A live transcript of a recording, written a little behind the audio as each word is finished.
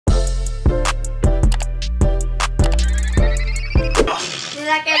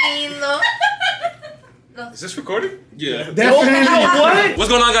Mira qué lindo. Is this recording? Yeah. Definitely. What? What's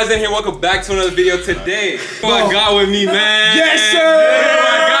going on, guys? In here, welcome back to another video today. What I got with me, man? Yes, sir.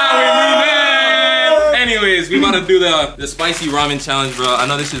 What I got with me, man? Anyways, we about to do the spicy ramen challenge, bro. I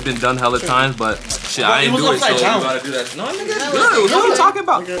know this has been done hella times, but shit, I didn't do it, so we gotta do that. No, nigga, it's good. What are you talking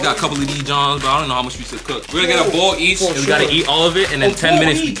about? We got a couple of these Johns, but I don't know how much we should cook. We're gonna get a bowl each, and we gotta eat all of it, and in 10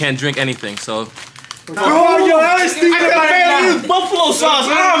 minutes we can't drink anything. So. Bro, yo, I was thinking about use buffalo sauce.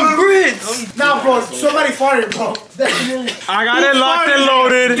 I'm grits. Nah, bro, somebody farted, bro. I got it locked and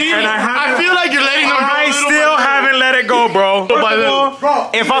loaded, and I feel like you're letting them go. I still haven't let it go, bro.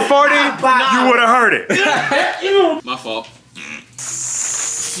 Bro, if I farted, you would have heard it. My fault.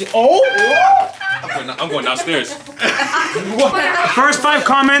 Oh? I'm going downstairs. First 5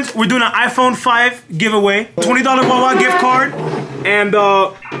 comments, we're doing an iPhone 5 giveaway, $20 Wawa gift card, and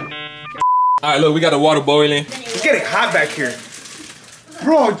Alright, look, we got the water boiling. it's getting hot back here.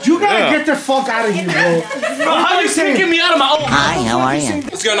 Bro, you gotta get the fuck out of here, bro. Bro, how are you taking me out of my own? Hi, how are you?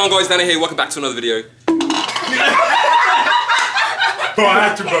 What's going on, guys? Danny here. Welcome back to another video. Bro, I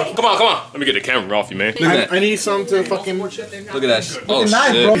have to, bro. Come on, come on. Let me get the camera off you, man. Look at that. I need something to fucking... Look at that shit. Oh,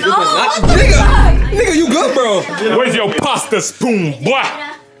 knife, shit. bro. Nigga, you good, bro? Where's your pasta spoon, boy?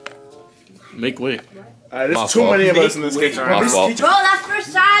 Make way. There's too many of us in this kitchen. My fault. Bro, that's for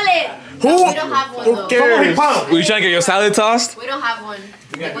salad. Who? We don't have one though. Cares? Were you trying to get your salad tossed? We don't have one.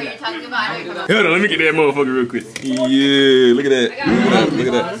 Like what you're talking about, I know you're talking about. Hold on, let me get that motherfucker real quick. Yeah, look at that. Look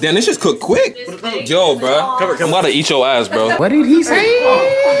at that. Damn, this just cooked quick. Yo, bro. I'm about to eat your ass, bro. What did he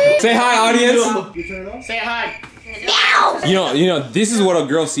say? Say hi, audience. Say hi. You know, this is what a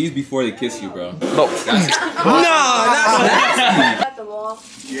girl sees before they kiss you, bro. No. Nah, that's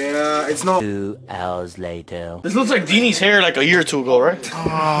Yeah, it's not. 2 hours later. This looks like Deanie's hair like a year or two ago, right?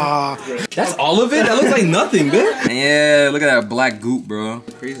 That's all of it? That looks like nothing, man. Yeah, look at that black goop, bro.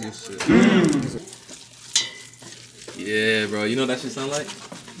 Crazy as shit. Yeah, bro. You know what that shit sound like?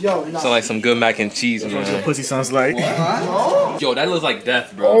 Yo, Sound like some good mac and cheese, man. Pussy sounds like. Yo, that looks like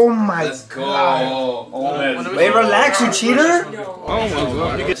death, bro. Oh my Let's go. Hey, relax, you cheater. Oh my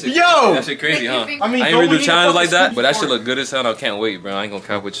god. Yo! That shit crazy, huh? I mean, I ain't really do challenges like that, but that shit look good as hell. I can't wait, bro. I ain't gonna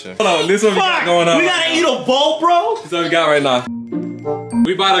cap with you. Hold on, this is what we got going on. We gotta eat a bowl, bro? This is what we got right now.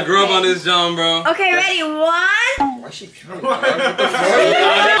 We about to grub on this John, bro. Okay, ready? 1.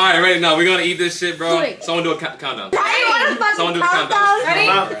 Alright, ready now. We're gonna eat this shit, bro. Someone do a countdown. Someone do the countdown. Ready?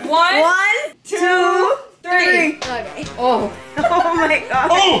 1, 2, 3. Okay. Oh. Oh my god.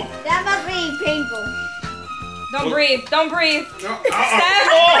 Oh! That must be painful. Don't breathe. Don't breathe. Step.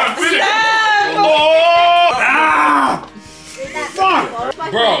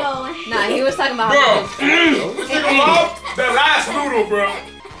 Bro. Nah, he was talking about. Bro. The last noodle, bro.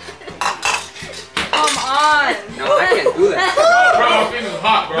 Come on. No, I can't do that. Bro, this is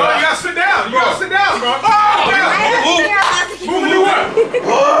hot, bro. No, you gotta sit down. You gotta sit down, bro. Move the way.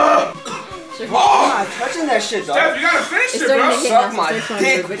 touching that shit, dog. Steph, you gotta finish it, bro. Suck my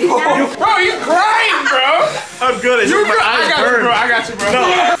dick, bro. Bro, you crying, bro. I'm good. You good? I got you, bro. I got you, bro. No.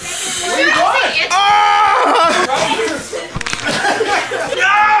 Where you going?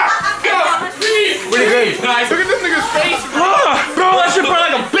 Pretty good. Nice. Look at this nigga's face, bro. Bro, that shit burn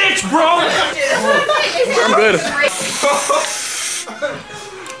like a bitch, bro. I'm good.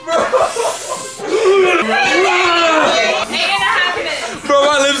 Bro,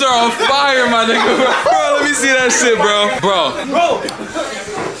 my lips are on fire, my nigga. Bro, let me see that shit, bro. Bro.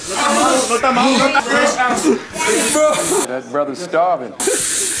 That brother's starving. Look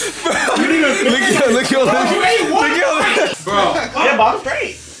at your lips. Bro. Yeah, Bob,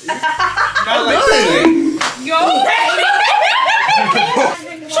 straight. Yo.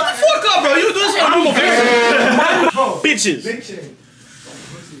 Shut the fuck up, bro. You do this on normal bitches.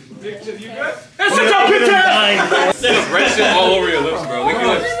 You good? That's such a bitch. There's red shit all over your lips, bro. Look at your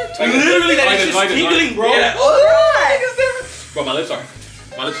lips. Literally, that shit's tingling, bro. Yeah. Bro, my lips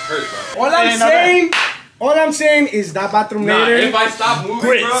hurt, bro. All I'm saying is that bathroom later. If I stop moving,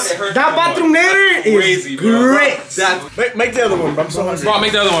 bro, it hurts. That bathroom later is crazy, bro. great. Make the other one, bro. I'm so hungry. Bro,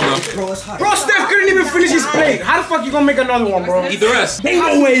 make the other one, bro. Bro, Steph couldn't even finish his plate. How the fuck you gonna make another one, bro? Eat the rest. Ain't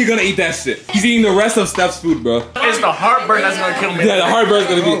no way you're gonna eat that shit. He's eating the rest of Steph's food, bro. It's the heartburn that's gonna kill me. Yeah, the heartburn's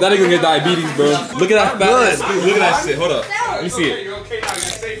gonna be. That nigga gonna get diabetes, bro. Look at that fat ass food. Look at that shit. Hold up. Let me see it.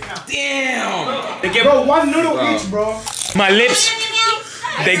 Damn. Bro, 1 noodle each, bro. My lips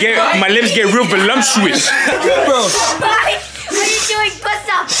get real voluptuous. Good, bro. What are you doing? What's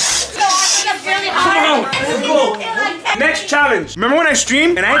up? It's really hard. Let's go. Next challenge. Remember when I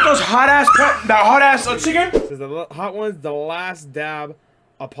streamed and I ate those hot ass chicken? The hot one's the last dab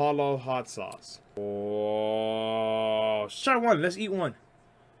Apollo hot sauce. Oh, try one. Let's eat one.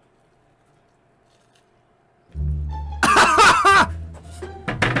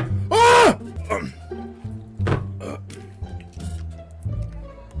 Oh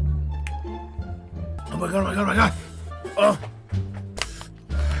my god, oh my god, oh my god. Oh.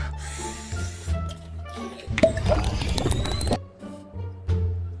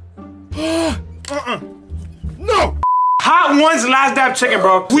 No! Hot Ones last dab chicken,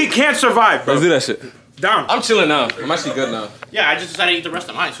 bro. We can't survive, bro. Let's do that shit. Down. I'm chilling now. I'm actually good now. Yeah, I just decided to eat the rest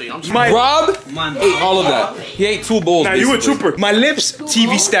of mine, so you know I'm just Rob ate all of that. He ate 2 bowls. Now you a trooper. My lips,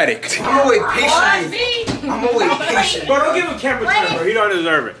 TV static. I'm gonna wait patiently. I'm gonna wait patiently. Bro, don't give him camera time, bro. He don't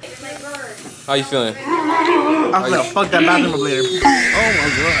deserve it. How you feeling? I'm gonna fuck that bathroom up later.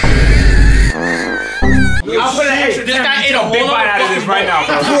 I'll put an extra This guy ate a big whole bite out of this right now,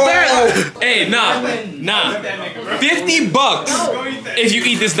 bro. Hey, nah. 50 bucks if you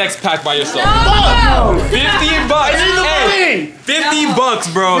eat this next pack by yourself. No! 50 bucks. Hey, 50 bucks,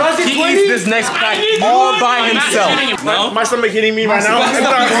 bro. He eats this next pack all by himself. No? My stomach hitting me right now.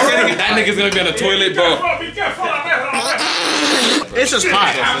 That nigga's gonna be on the toilet, bro. It's just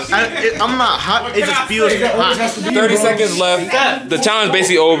hot. I'm not hot. It just feels hot. 30 seconds left. The challenge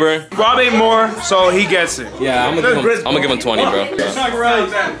basically over. Rob ate more, so he gets it. Yeah, I'm gonna give him 20, bro.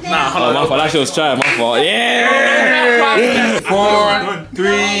 Nah, hold on. My fault. That shit was trash. My fault. Yeah. 4,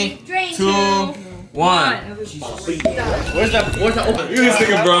 3, 2, 1. Where's that open? You this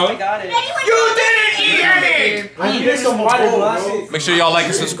nigga, bro. Make sure y'all like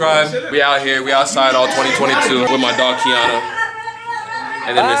and subscribe. We out here. We outside all 2022 with my dog Kiana.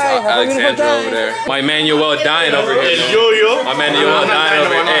 And then Miss Alexandra over there. My Emmanuel dying over here. My Emmanuel dying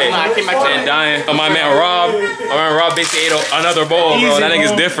over here. Hey, and dying. My man Rob. My man Rob basically ate another bowl, bro. That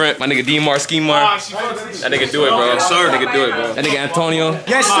nigga's different. My nigga D-Mar, Ski-Mar. That nigga do it, bro. That nigga do it, bro. That nigga Antonio.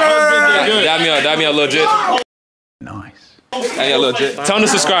 Yes, sir. Dab me a legit. Nice. Hey, legit. Tell him to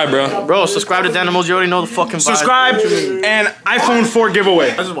subscribe, bro. Bro, subscribe to Danimals. You already know the fucking vibe. Subscribe and iPhone 4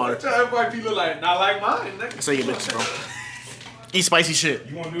 giveaway. I just water. People like, not like mine. That's how you get bitches, bro. Eat spicy shit.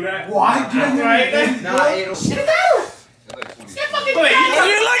 You wanna do that? Why? Nah, it'll. What are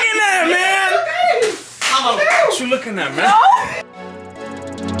you looking at, man? What you looking at, man?